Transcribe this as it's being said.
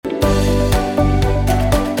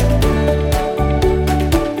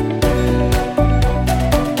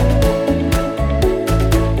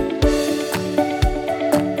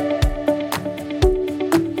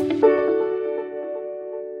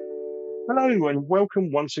Hello and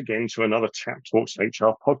welcome once again to another Tap Talks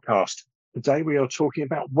HR podcast. Today we are talking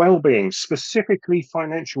about well-being, specifically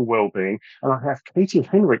financial well-being, and I have Katy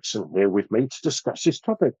Henrickson here with me to discuss this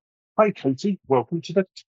topic. Hi Katy, welcome to the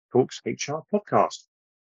Tap Talks HR podcast.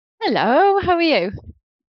 Hello, how are you?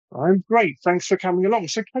 I'm great, thanks for coming along.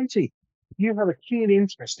 So Katy, you have a keen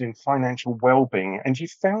interest in financial well-being and you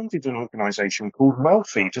founded an organisation called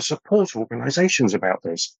WellFi to support organisations about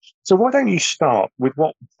this. So why don't you start with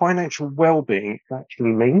what financial well-being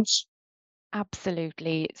actually means?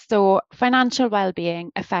 Absolutely. So, financial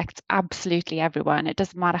well-being affects absolutely everyone. It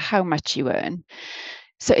doesn't matter how much you earn.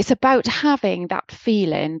 So, it's about having that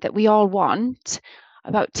feeling that we all want,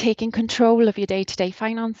 about taking control of your day-to-day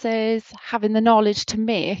finances, having the knowledge to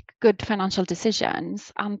make good financial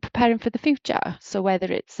decisions, and preparing for the future. So,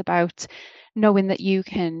 whether it's about knowing that you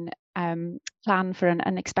can plan for an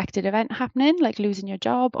unexpected event happening, like losing your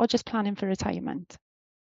job, or just planning for retirement.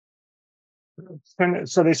 And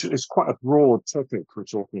so this is quite a broad topic we're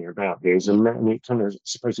talking about here, Yeah, and it kind of, I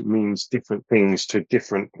suppose it means different things to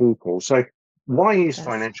different people. So why it is does.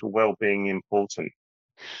 financial well-being important?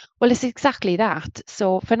 Well, it's exactly that.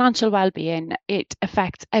 So, financial well-being, it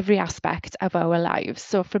affects every aspect of our lives.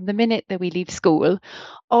 So, from the minute that we leave school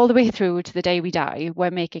all the way through to the day we die,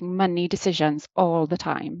 we're making money decisions all the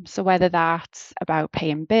time. So, whether that's about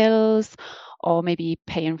paying bills or maybe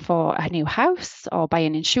paying for a new house or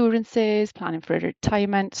buying insurances, planning for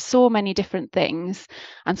retirement, so many different things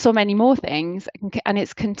and so many more things. And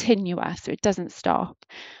it's continuous, so it doesn't stop.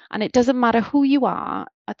 And it doesn't matter who you are,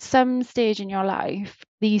 at some stage in your life,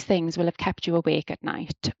 these things will have kept you awake at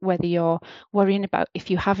night, whether you're worrying about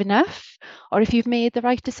if you have enough or if you've made the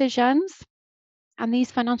right decisions. And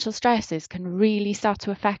these financial stresses can really start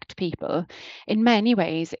to affect people. In many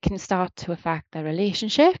ways, it can start to affect their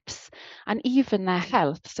relationships and even their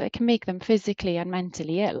health. So it can make them physically and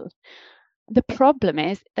mentally ill. The problem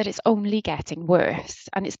is that it's only getting worse,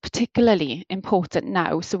 and it's particularly important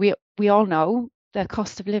now. So we all know the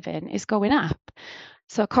cost of living is going up.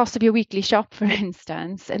 So cost of your weekly shop, for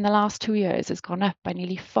instance, in the last 2 years has gone up by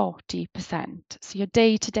nearly 40%. So your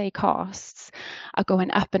day-to-day costs are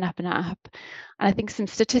going up and up and up. And I think some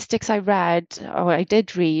statistics I read, or I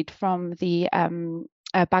did read from the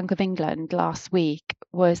Bank of England last week,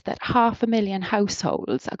 was that 500,000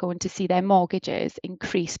 households are going to see their mortgages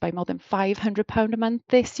increase by more than £500 a month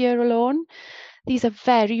this year alone. These are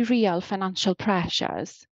very real financial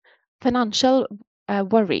pressures. Financial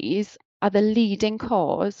worries are the leading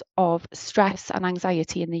cause of stress and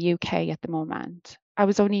anxiety in the UK at the moment. I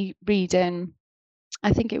was only reading,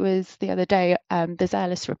 I think it was the other day, the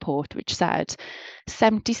Zealous report, which said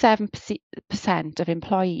 77% of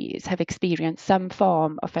employees have experienced some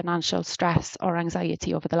form of financial stress or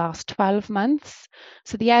anxiety over the last 12 months.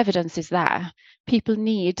 So the evidence is there. People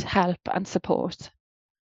need help and support.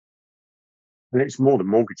 And it's more than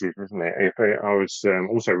mortgages, isn't it? If I was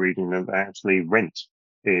also reading that actually rent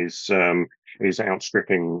is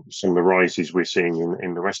outstripping some of the rises we're seeing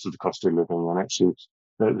in the rest of the cost of living. And actually,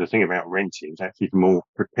 the thing about renting is actually a more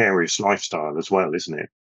precarious lifestyle as well, isn't it?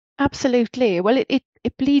 Absolutely. Well,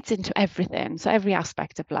 it bleeds into everything, so every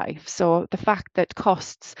aspect of life. So the fact that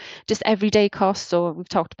costs, just everyday costs, so we've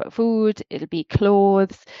talked about food, it'll be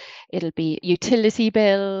clothes, it'll be utility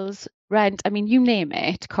bills, rent. I mean, you name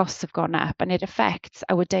it, costs have gone up and it affects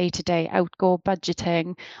our day-to-day outgo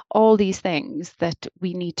budgeting, all these things that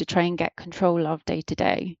we need to try and get control of day to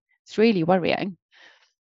day. It's really worrying.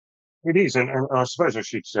 It is, and I suppose I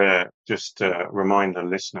should just remind the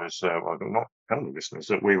listeners, well, not tell the listeners,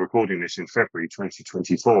 that we're recording this in February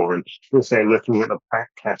 2024, and if they're looking at the back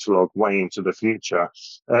catalogue way into the future,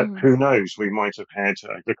 Mm. who knows? We might have had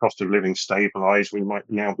the cost of living stabilised. We might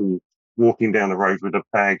now be walking down the road with a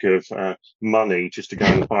bag of money just to go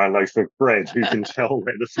and buy a loaf of bread. Who can tell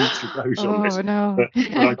where the future goes on this? Oh no. But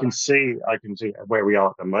I can see where we are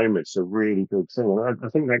at the moment. It's a really good thing. And I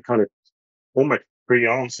think that kind of almost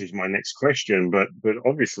pre-answers my next question, but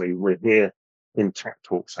obviously we're here in Tap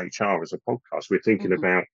Talks HR as a podcast. We're thinking Mhm.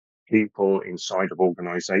 about people inside of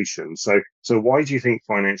organizations. So why do you think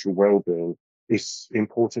financial well-being is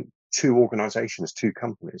important to organizations, to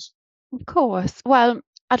companies? Of course. Well,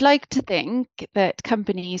 I'd like to think that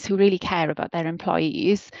companies who really care about their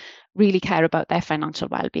employees really care about their financial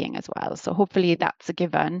well-being as well. So hopefully that's a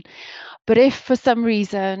given. But if for some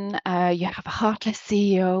reason you have a heartless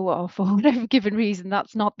CEO or for whatever given reason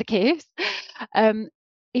that's not the case, um,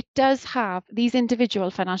 it does have these individual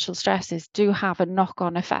financial stresses do have a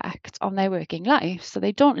knock-on effect on their working life. So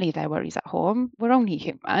they don't leave their worries at home. We're only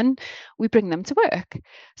human. We bring them to work.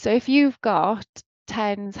 So if you've got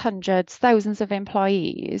tens, hundreds, thousands of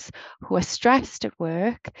employees who are stressed at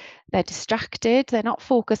work, they're distracted, they're not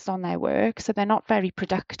focused on their work, so they're not very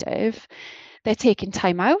productive. They're taking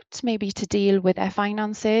time out, maybe to deal with their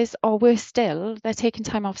finances, or worse still, they're taking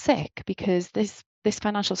time off sick because this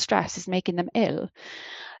financial stress is making them ill.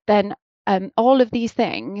 Then all of these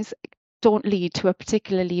things don't lead to a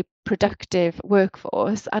particularly productive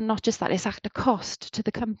workforce. And not just that, it's at a cost to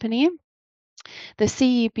the company. The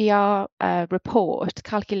CEBR report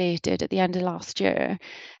calculated at the end of last year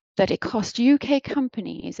that it cost UK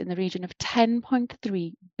companies in the region of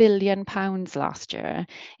 £10.3 billion last year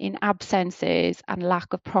in absences and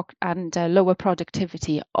lack of lower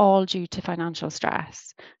productivity, all due to financial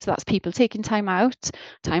stress. So that's people taking time out,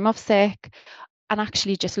 time off sick, and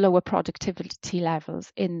actually just lower productivity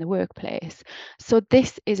levels in the workplace. So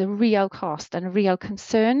this is a real cost and a real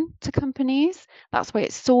concern to companies. That's why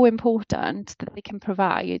it's so important that they can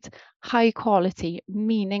provide high quality,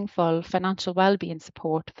 meaningful financial well-being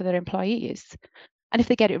support for their employees. And if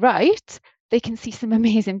they get it right, they can see some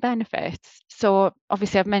amazing benefits. So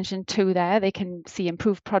obviously I've mentioned two there. They can see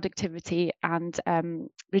improved productivity and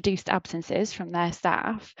reduced absences from their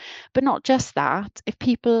staff. But not just that, if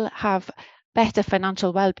people have better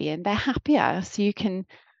financial well-being, they're happier. So you can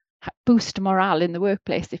boost morale in the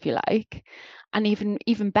workplace, if you like. And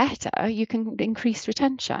even better, you can increase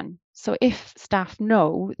retention. So if staff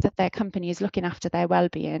know that their company is looking after their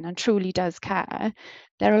well-being and truly does care,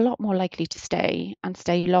 they're a lot more likely to stay and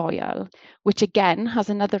stay loyal, which again has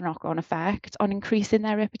another knock-on effect on increasing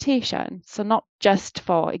their reputation. So not just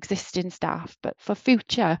for existing staff, but for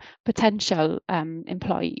future potential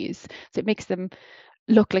employees. So it makes them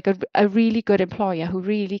look like a really good employer who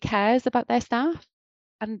really cares about their staff.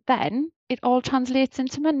 And then it all translates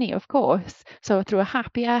into money, of course. So through a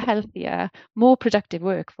happier, healthier, more productive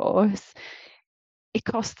workforce, it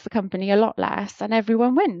costs the company a lot less and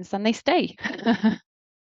everyone wins and they stay.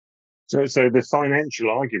 So the financial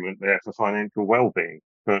argument there for financial well-being,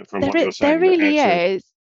 from what you're There saying, that really actually, is.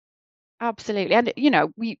 Absolutely.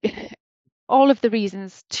 And, we all of the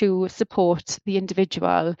reasons to support the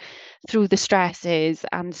individual through the stresses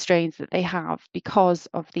and strains that they have because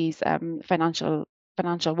of these financial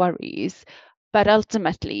worries. But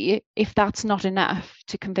ultimately, if that's not enough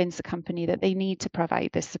to convince a company that they need to provide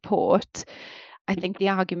this support, I think the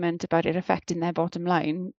argument about it affecting their bottom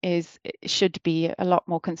line should be a lot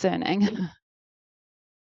more concerning.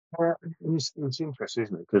 well, it's interesting,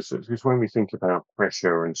 isn't it? Because when we think about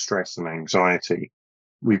pressure and stress and anxiety,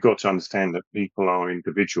 we've got to understand that people are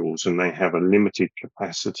individuals and they have a limited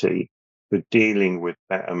capacity for dealing with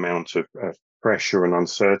that amount of pressure and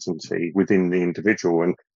uncertainty within the individual.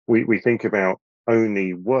 And we think about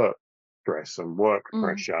only work stress and work Mm,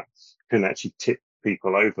 pressure can actually tip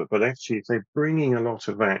people over. But actually, if they're bringing a lot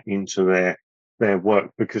of that into their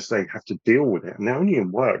work because they have to deal with it, and they're only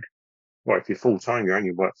in work, well, if you're full time, you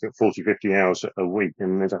only work 40, 50 hours a week,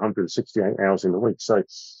 and there's 168 hours in the week. So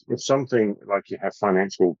if something like you have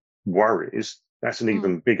financial worries, that's an mm,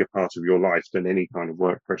 even bigger part of your life than any kind of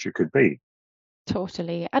work pressure could be.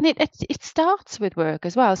 totally. And it starts with work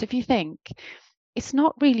as well. So if you think it's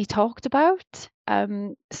not really talked about.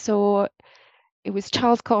 So it was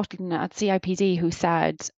Charles Cortland at CIPD who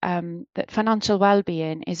said that financial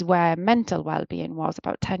well-being is where mental well-being was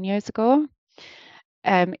about 10 years ago.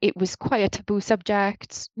 It was quite a taboo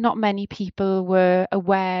subject. Not many people were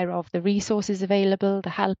aware of the resources available, the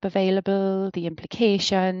help available, the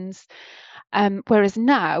implications. Whereas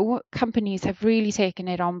now, companies have really taken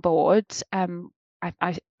it on board.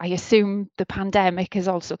 I assume the pandemic has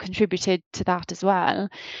also contributed to that as well.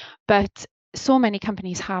 But so many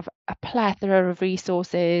companies have a plethora of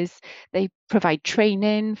resources. They provide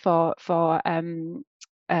training for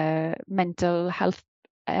mental health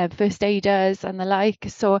first aiders and the like.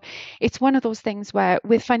 So it's one of those things where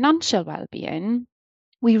with financial well-being,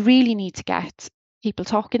 we really need to get people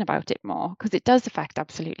talking about it more because it does affect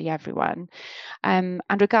absolutely everyone. And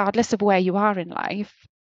regardless of where you are in life,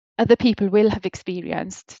 other people will have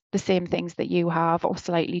experienced the same things that you have or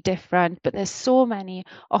slightly different, but there's so many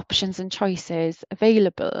options and choices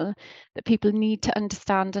available that people need to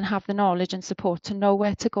understand and have the knowledge and support to know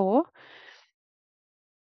where to go.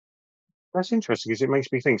 That's interesting because it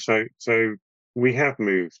makes me think. So we have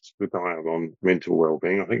moved the dial on mental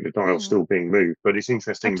well-being. I think the dial's Mm, still being moved, but it's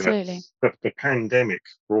interesting that absolutely. the pandemic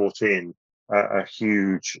brought in a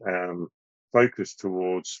huge focus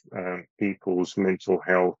towards people's mental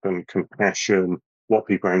health and compassion, what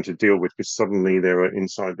people are having to deal with, because suddenly they were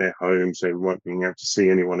inside their homes, they weren't being able to see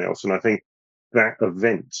anyone else. And I think that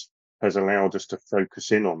event has allowed us to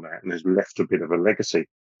focus in on that and has left a bit of a legacy.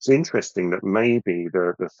 it's interesting that maybe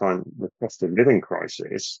the cost of living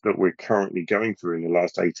crisis that we're currently going through in the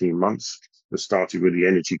last 18 months, that started with the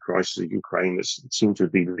energy crisis in Ukraine, that seemed to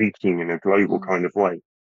be leaking in a global Mm. kind of way.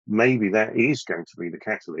 Maybe that is going to be the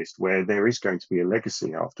catalyst where there is going to be a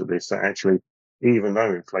legacy after this, that actually, even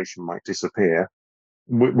though inflation might disappear,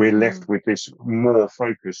 we're left Mm. with this more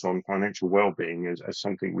focus on financial well-being as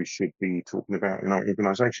something we should be talking about in our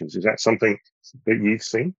organisations. Is that something that you've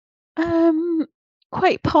seen? Um,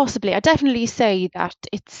 Quite possibly. I definitely say that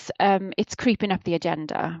it's creeping up the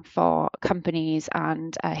agenda for companies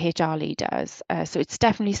and HR leaders. So it's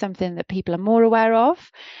definitely something that people are more aware of.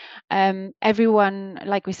 Everyone,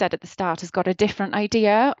 like we said at the start, has got a different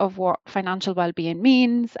idea of what financial well-being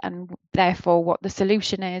means, and therefore what the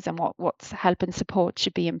solution is, and what's help and support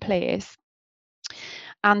should be in place.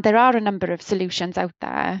 And there are a number of solutions out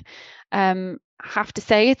there. I have to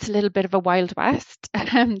say it's a little bit of a wild west.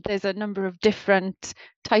 There's a number of different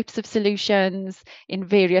types of solutions in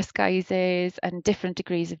various guises and different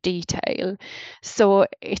degrees of detail. So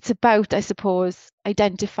it's about, I suppose,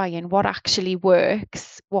 identifying what actually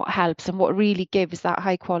works, what helps, and what really gives that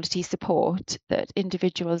high quality support that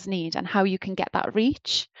individuals need, and how you can get that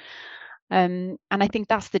reach. And I think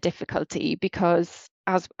that's the difficulty, because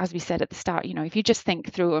as we said at the start, if you just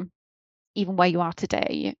think through even where you are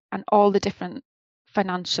today and all the different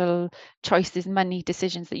financial choices, money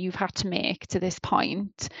decisions that you've had to make to this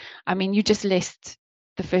point, I mean, you just list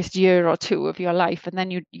the first year or two of your life, and then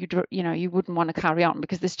you wouldn't want to carry on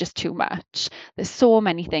because there's just too much. There's so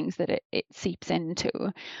many things that it seeps into.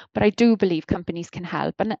 But I do believe companies can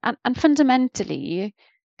help, and fundamentally,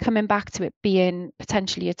 coming back to it being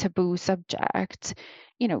potentially a taboo subject,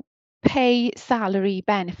 pay, salary,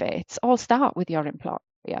 benefits all start with your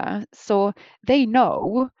employer. So they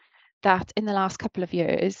know that in the last couple of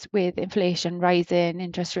years, with inflation rising,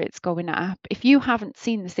 interest rates going up, if you haven't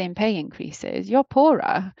seen the same pay increases, you're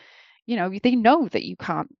poorer. They know that you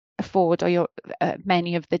can't afford or your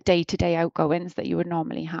many of the day-to-day outgoings that you would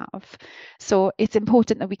normally have. So it's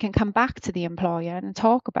important that we can come back to the employer and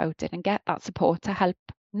talk about it and get that support to help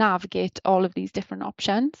navigate all of these different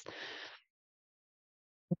options.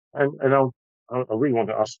 And I really want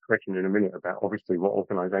to ask a question in a minute about obviously what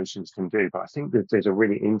organisations can do, but I think that there's a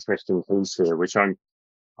really interesting piece here, which I'm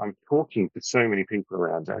talking to so many people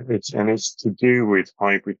around that. It's to do with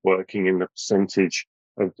hybrid working and the percentage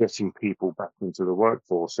of getting people back into the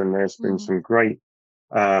workforce. And there's been Mm. some great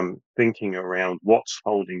thinking around what's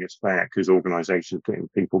holding us back as organisations getting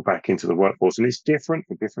people back into the workforce. And it's different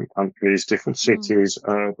for different countries, different Mm. cities,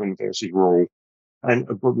 urban versus rural. And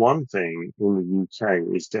but one thing in the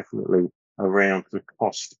UK is definitely around the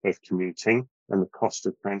cost of commuting and the cost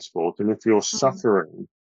of transport. And if you're Mm. suffering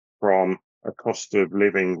from a cost of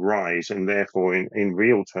living rise, and therefore in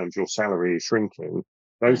real terms your salary is shrinking,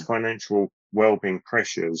 those Yeah. financial well-being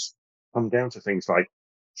pressures come down to things like,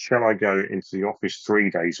 shall I go into the office 3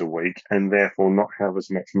 days a week and therefore not have as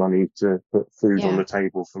much money to put food on Yeah. the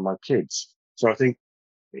table for my kids? So I think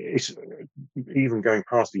it's even going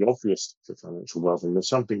past the obvious for financial well-being. There's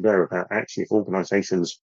something there about actually if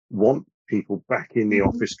organisations want people back in the Mhm.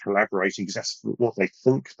 office collaborating because that's what they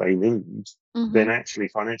think they need, then Mhm. actually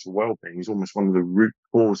financial well-being is almost one of the root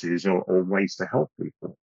causes or ways to help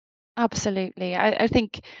people. Absolutely. I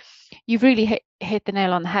think you've really hit the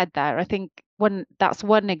nail on the head there. I think that's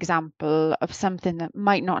one example of something that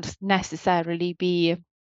might not necessarily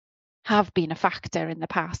have been a factor in the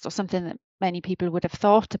past, or something that many people would have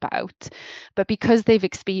thought about. But because they've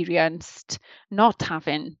experienced not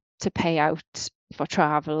having to pay out for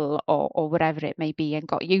travel or whatever it may be, and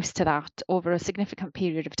got used to that over a significant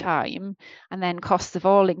period of time, and then costs have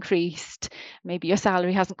all increased, maybe your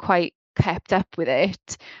salary hasn't quite kept up with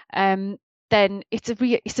it, um, then it's a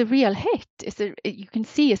real hit. You can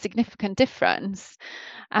see a significant difference,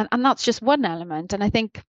 and that's just one element. And I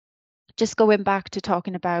think just going back to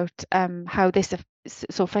talking about how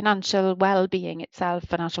so financial well-being itself,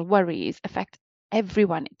 financial worries affect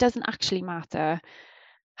everyone. It doesn't actually matter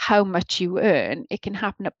how much you earn. It can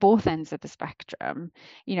happen at both ends of the spectrum.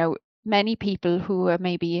 Many people who are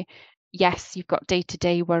maybe, yes, you've got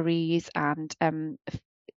day-to-day worries and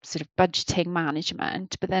sort of budgeting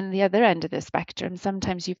management, but then the other end of the spectrum,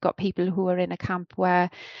 sometimes you've got people who are in a camp where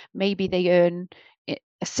maybe they earn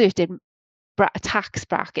a certain tax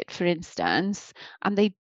bracket, for instance, and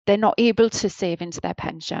they're not able to save into their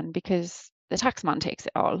pension because the tax man takes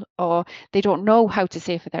it all, or they don't know how to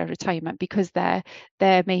save for their retirement because they're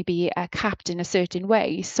maybe capped in a certain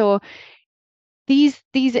way. So these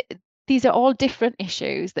these these are all different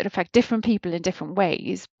issues that affect different people in different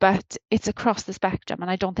ways, but it's across the spectrum,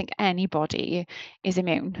 and I don't think anybody is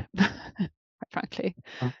immune. quite frankly.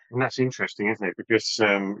 And that's interesting, isn't it? Because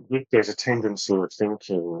there's a tendency of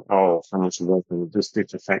thinking, oh, financial well-being, this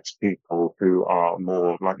affects people who are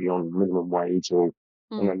more likely on minimum wage or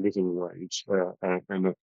on a Mm, living wage in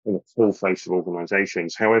a full face of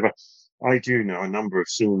organisations. However, I do know a number of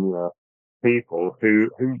senior people who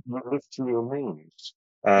live to your means.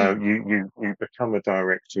 mm, You become a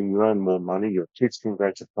director, you earn more money, your kids can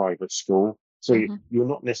go to private school, so hmm. you're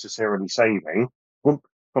not necessarily saving. Well,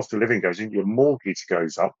 cost of living goes in, your mortgage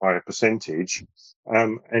goes up by a percentage,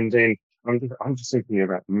 and then I'm just thinking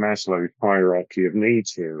about Maslow's hierarchy of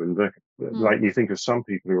needs here, and like Mm, you think of some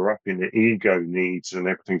people who are up in the ego needs and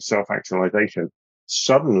everything, self-actualization.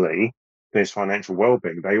 Suddenly, there's financial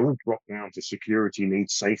well-being. They all drop down to security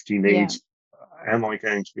needs, safety yeah. needs. Am I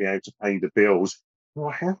going to be able to pay the bills?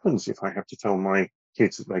 What happens if I have to tell my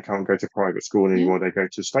kids that they can't go to private school Yeah. anymore? They go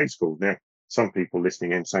to state school now. Some people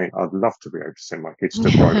listening in saying, "I'd love to be able to send my kids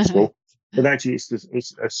to private school," but actually, it's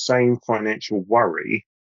the same financial worry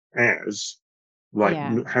as like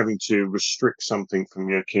Yeah. having to restrict something from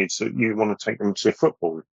your kids that you want to take them to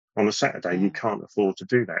football on a Saturday. You Yeah. can't afford to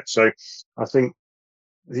do that. So I think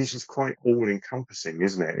this is quite all encompassing,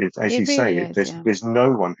 isn't it? As you It say, really is, yeah. there's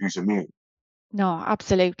no one who's immune. No,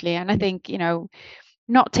 absolutely. And I think,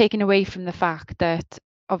 not taking away from the fact that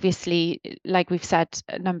obviously, like we've said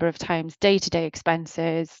a number of times, day-to-day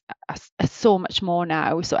expenses are so much more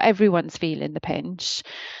now. So everyone's feeling the pinch.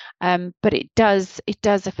 But it does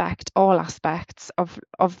affect all aspects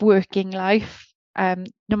of working life,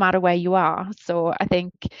 no matter where you are. So I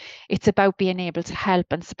think it's about being able to help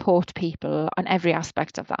and support people on every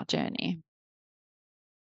aspect of that journey.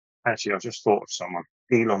 Actually, I just thought of someone,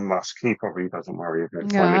 Elon Musk. He probably doesn't worry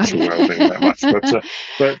about Yeah. financial well-being that much,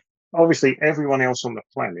 but obviously everyone else on the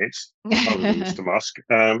planet, other than Mr. Musk,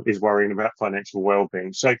 is worrying about financial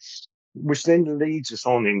well-being. So, which then leads us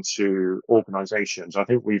on into organisations. I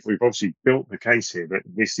think we've obviously built the case here that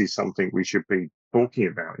this is something we should be talking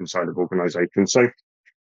about inside of organisations. So,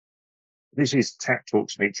 this is Tap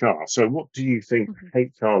Talks HR. So, what do you think Mhm.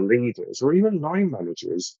 HR leaders or even line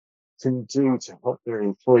managers can do to help their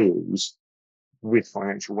employees with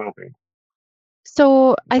financial well-being?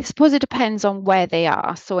 So I suppose it depends on where they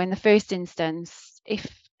are. So in the first instance, if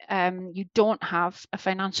you don't have a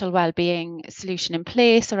financial well-being solution in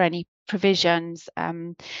place or any provisions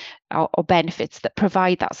or benefits that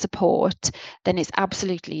provide that support, then it's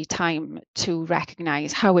absolutely time to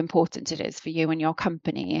recognize how important it is for you and your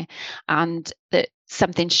company, and that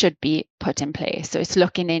something should be put in place. So it's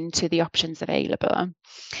looking into the options available.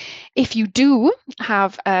 If you do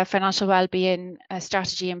have a financial well-being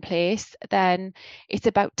strategy in place, then it's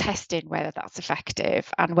about testing whether that's effective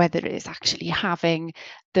and whether it is actually having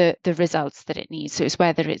the results that it needs. So it's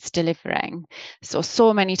whether it's delivering.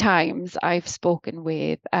 So many times I've spoken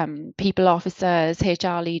with people officers,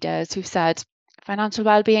 HR leaders who've said, financial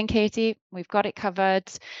well-being, Katy, we've got it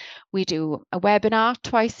covered. We do a webinar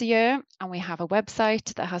twice a year, and we have a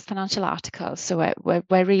website that has financial articles. So we're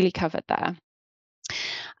really covered there.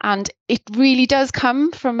 And it really does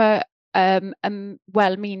come from a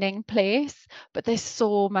well-meaning place, but there's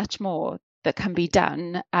so much more that can be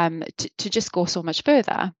done to just go so much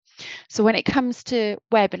further. So when it comes to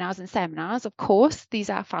webinars and seminars, of course, these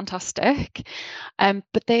are fantastic,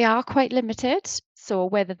 but they are quite limited. So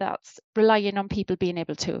whether that's relying on people being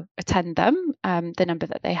able to attend them, the number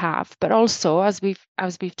that they have, but also as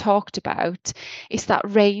we've talked about, it's that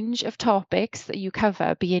range of topics that you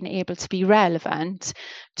cover being able to be relevant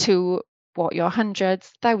to what your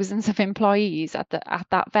hundreds, thousands of employees at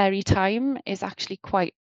that very time is actually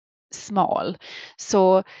quite small.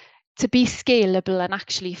 So to be scalable and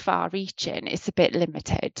actually far reaching, it's a bit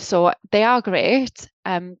limited. So they are great,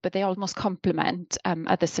 but they almost complement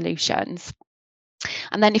other solutions.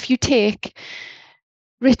 And then if you take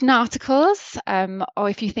written articles, or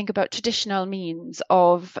if you think about traditional means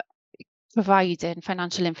of providing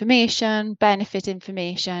financial information, benefit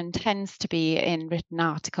information tends to be in written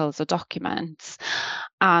articles or documents.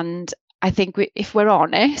 And I think if we're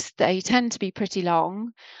honest, they tend to be pretty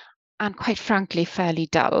long and quite frankly, fairly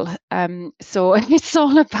dull. So it's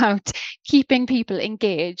all about keeping people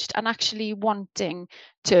engaged and actually wanting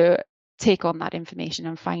to take on that information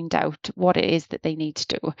and find out what it is that they need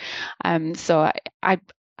to do. I'd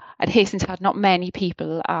hasten to add, not many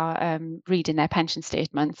people are reading their pension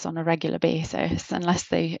statements on a regular basis unless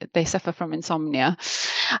they suffer from insomnia.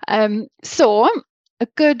 So a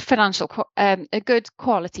good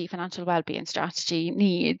quality financial well-being strategy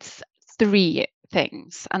needs three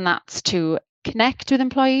things, and that's to connect with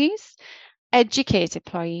employees, educate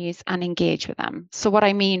employees, and engage with them. So what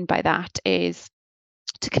I mean by that is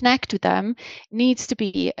To connect with them needs to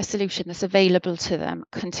be a solution that's available to them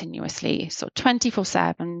continuously, so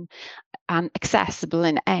 24/7 and accessible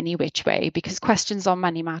in any which way, because questions on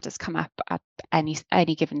money matters come up at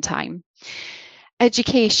any given time.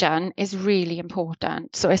 Education is really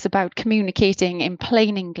important. So it's about communicating in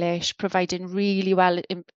plain English, providing really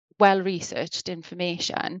well researched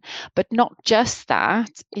information, but not just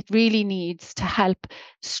that. It really needs to help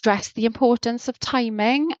stress the importance of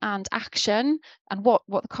timing and action, and what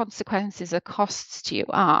the consequences or costs to you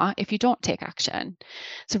are if you don't take action.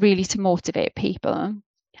 So really to motivate people.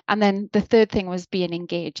 And then the third thing was being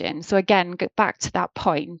engaging. So again, go back to that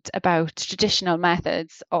point about traditional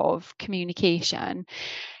methods of communication.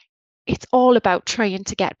 It's all about trying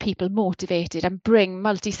to get people motivated and bring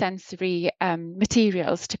multisensory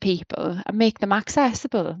materials to people and make them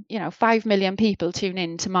accessible. 5 million people tune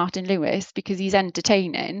in to Martin Lewis because he's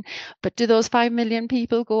entertaining, but do those 5 million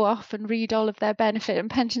people go off and read all of their benefit and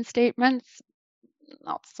pension statements?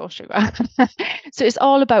 Not so sure. So it's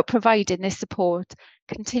all about providing this support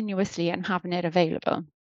continuously and having it available.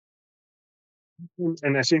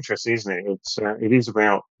 And that's interesting, isn't it? It is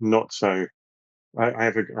about not so. I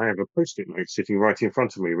have a post-it note sitting right in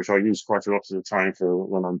front of me, which I use quite a lot of the time for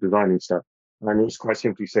when I'm designing stuff, and it's quite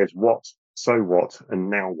simply says what, so what, and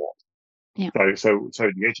now what. Yeah. So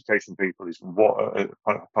the education people is what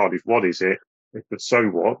part is what is it? The so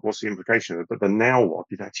what's the implication of it? But the now what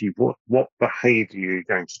is actually what behaviour you're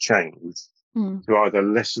going to change to either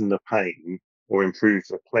lessen the pain or improve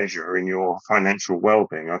the pleasure in your financial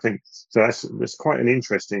well-being. I think so. That's quite an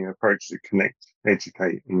interesting approach to connect,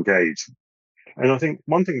 educate, engage. And I think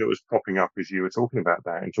one thing that was popping up as you were talking about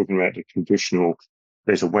that and talking about the traditional,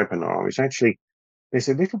 there's a webinar, it's actually, there's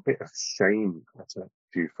a little bit of shame attached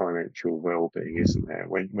to financial well-being, isn't there,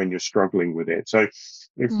 when you're struggling with it? So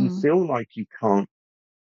if you feel like you can't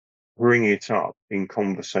bring it up in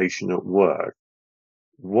conversation at work,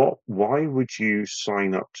 why would you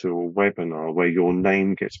sign up to a webinar where your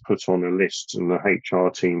name gets put on a list and the HR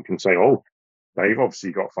team can say, oh, they've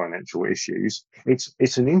obviously got financial issues?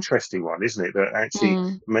 It's an interesting one, isn't it? That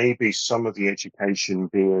actually maybe some of the education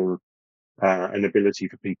being an ability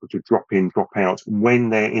for people to drop in, drop out when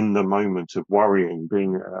they're in the moment of worrying,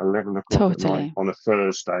 being at 11 o'clock at night on a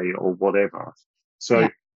Thursday or whatever. So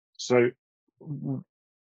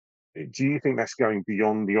do you think that's going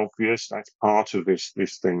beyond the obvious? That's part of this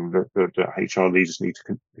thing that HR leaders need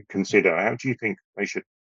to consider. How do you think they should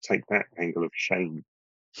take that angle of shame?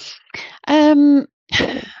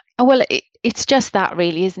 Well, it's just that,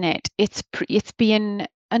 really, isn't it? It's being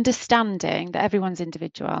understanding that everyone's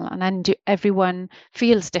individual and everyone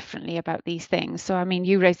feels differently about these things. So, I mean,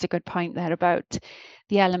 you raised a good point there about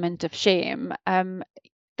the element of shame.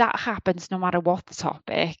 That happens no matter what the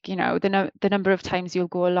topic. The number of times you'll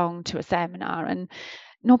go along to a seminar and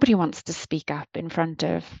nobody wants to speak up in front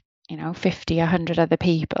of 50, 100 other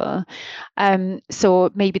people.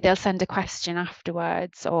 So maybe they'll send a question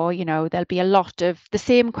afterwards, or there'll be a lot of the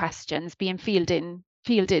same questions being fielded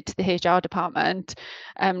to the HR department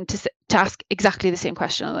to ask exactly the same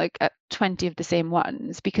question, like 20 of the same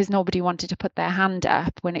ones, because nobody wanted to put their hand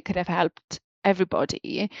up when it could have helped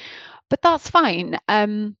everybody. But that's fine.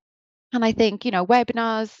 And I think,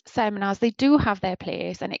 webinars, seminars, they do have their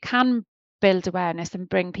place, and it can build awareness and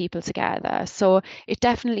bring people together. So it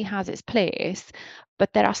definitely has its place,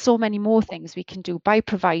 but there are so many more things we can do by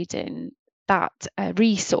providing that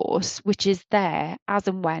resource, which is there as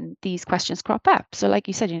and when these questions crop up. So like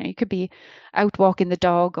you said, you could be out walking the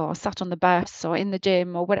dog or sat on the bus or in the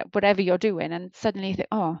gym or whatever you're doing, and suddenly you think,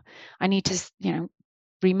 oh, I need to,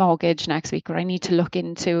 remortgage next week, or I need to look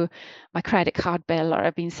into my credit card bill, or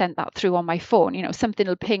I've been sent that through on my phone. Something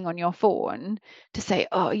will ping on your phone to say,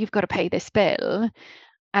 oh, you've got to pay this bill.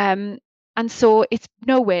 And so it's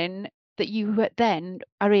knowing that you then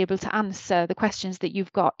are able to answer the questions that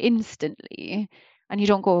you've got instantly, and you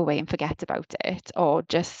don't go away and forget about it, or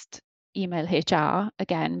just email HR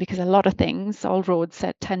again, because a lot of things, all roads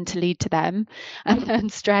tend to lead to them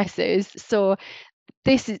and stresses. So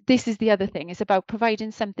this is the other thing. It's about providing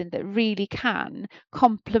something that really can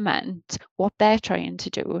complement what they're trying to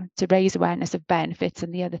do to raise awareness of benefits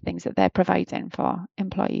and the other things that they're providing for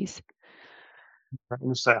employees.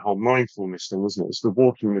 It's that whole mindfulness thing, isn't it? It's the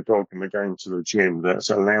walking the dog and the going to the gym that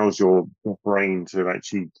allows your brain to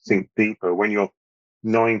actually think deeper. When you're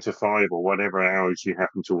 9 to 5 or whatever hours you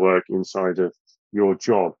happen to work inside of your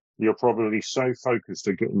job, you're probably so focused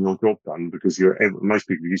on getting your job done because most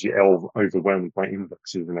people usually overwhelmed by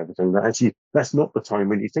inboxes and everything. But actually, that's not the time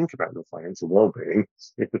when you think about the financial well-being.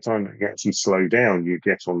 It's the time that you actually slow down. You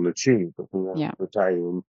get on the tube at the end of the day,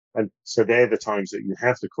 and so they're the times that you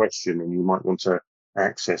have the question and you might want to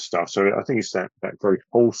access stuff. So I think it's that very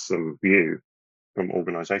wholesome view from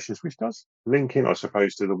organisations, which does link in, I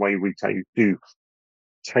suppose, to the way we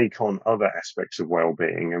take on other aspects of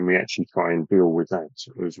well-being, and we actually try and deal with that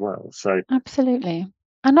as well. So Absolutely.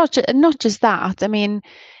 And not just that. I mean,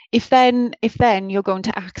 if then you're going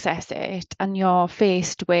to access it and you're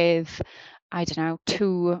faced with, I don't know,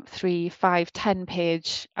 2, 3, 5,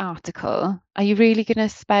 10-page article, are you really going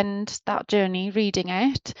to spend that journey reading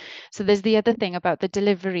it? So there's the other thing about the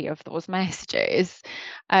delivery of those messages.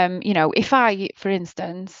 If I, for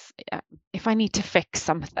instance, if I need to fix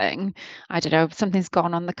something, I don't know, something's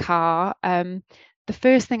gone on the car, the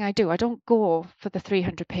first thing I do, I don't go for the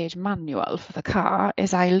 300-page manual for the car,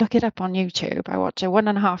 is I look it up on YouTube. I watch a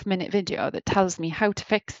 1.5-minute video that tells me how to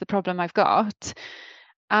fix the problem I've got.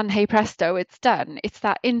 And hey presto, it's done. It's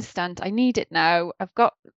that instant. I need it now.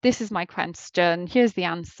 This is my question. Here's the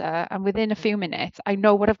answer. And within a few minutes, I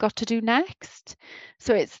know what I've got to do next.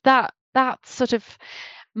 So it's that sort of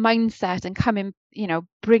mindset and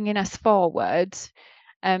bringing us forward,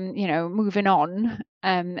 moving on,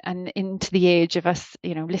 and into the age of us,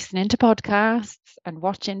 listening to podcasts and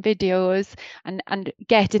watching videos and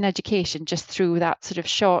getting education just through that sort of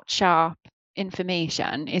short, sharp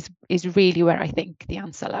information is really where I think the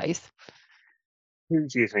answer lies. who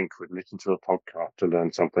do you think would listen to a podcast to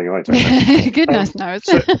learn something? I don't know. Goodness knows.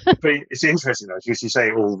 So, but it's interesting though, because you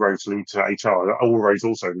say all roads lead to HR. All roads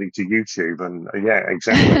also lead to YouTube, and yeah,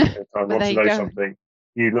 exactly. If I Well, want there to you know go. something,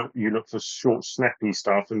 you look for short, snappy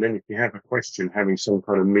stuff, and then if you have a question, having some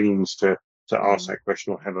kind of means to ask that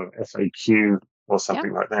question, or have a FAQ or Yeah.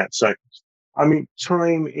 something like that. So I mean,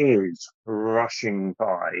 time is rushing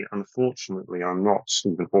by. Unfortunately, I'm not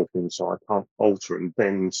Stephen Hawking, so I can't alter and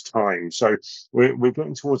bend time. So we're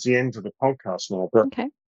getting towards the end of the podcast now. But Okay.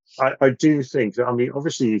 I do think that, I mean,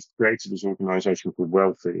 obviously you've created this organisation called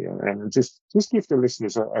WellFi, and just give the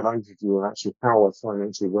listeners an overview of actually how a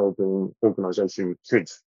financial wellbeing organisation could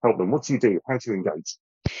help them. What do you do? How do you engage?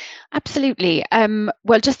 Absolutely.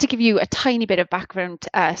 Well, just to give you a tiny bit of background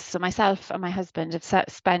to us, so myself and my husband have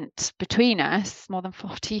spent between us more than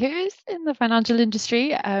 40 years in the financial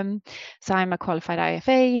industry. So I'm a qualified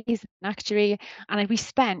IFA, he's an actuary, and we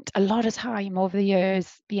spent a lot of time over the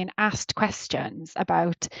years being asked questions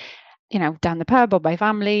about, down the pub or by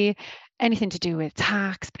family, anything to do with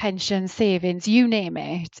tax, pension, savings, you name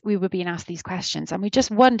it. We were being asked these questions, and we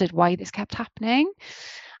just wondered why this kept happening,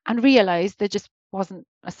 and realized there just wasn't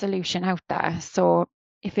a solution out there. So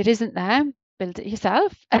if it isn't there, build it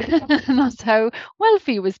yourself. And that's how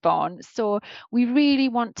WellFi was born. So we really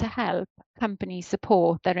want to help companies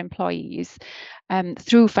support their employees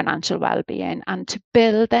through financial well-being, and to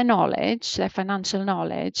build their knowledge, their financial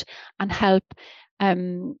knowledge, and help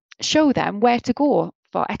show them where to go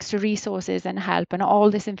for extra resources and help and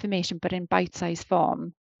all this information, but in bite-sized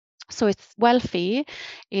form. So it's WellFi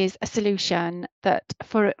is a solution that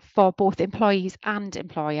for both employees and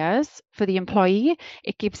employers. For the employee,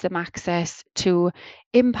 it gives them access to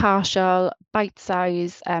impartial,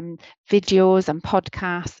 bite-sized videos and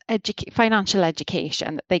podcasts, financial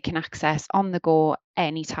education that they can access on the go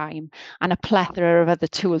anytime, and a plethora of other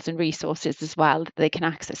tools and resources as well that they can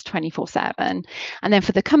access 24/7. And then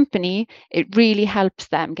for the company, it really helps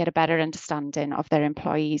them get a better understanding of their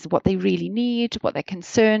employees, what they really need, what they're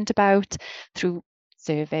concerned about, through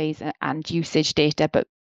surveys and usage data, but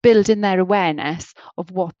building their awareness of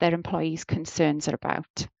what their employees' concerns are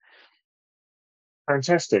about.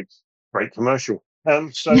 Fantastic. Great commercial.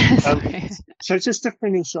 So just to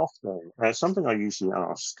finish off then, something I usually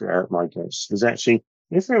ask my guests is actually,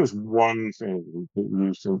 if there was one thing that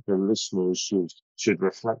you think the listeners should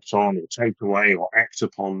reflect on or take away or act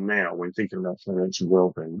upon now when thinking about financial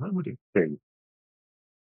well-being, what would it be?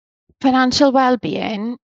 Financial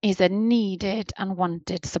well-being is a needed and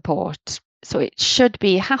wanted support. So it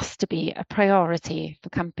has to be a priority for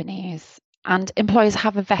companies. And employers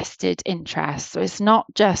have a vested interest. So it's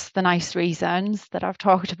not just the nice reasons that I've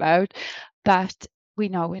talked about, but we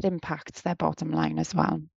know it impacts their bottom line as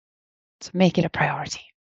well. So make it a priority.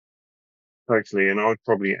 Totally, and I'd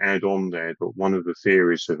probably add on there that one of the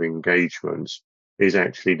theories of engagement is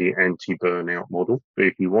actually the anti-burnout model. But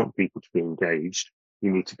if you want people to be engaged, you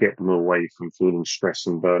need to get them away from feeling stress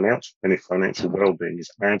and burnout. And if financial well-being is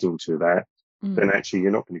adding to that, then actually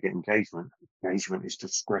you're not going to get engagement. Engagement is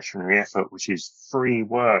discretionary effort, which is free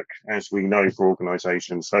work, as we know, for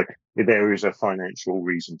organisations. So there is a financial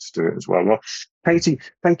reason to do it as well. Well, Katy,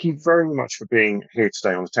 thank you very much for being here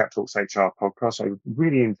today on the Tap Talks HR podcast. I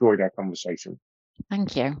really enjoyed our conversation.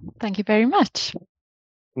 Thank you. Thank you very much.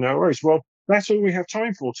 No worries. Well, that's all we have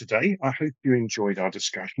time for today. I hope you enjoyed our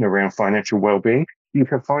discussion around financial well-being. You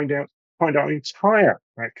can find out Find our entire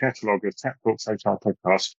back catalogue of tap talks, hotel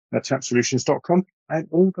podcasts at tapsolutions.com and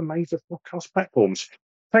all the major podcast platforms.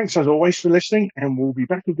 Thanks as always for listening, and we'll be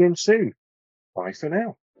back again soon. Bye for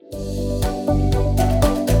now.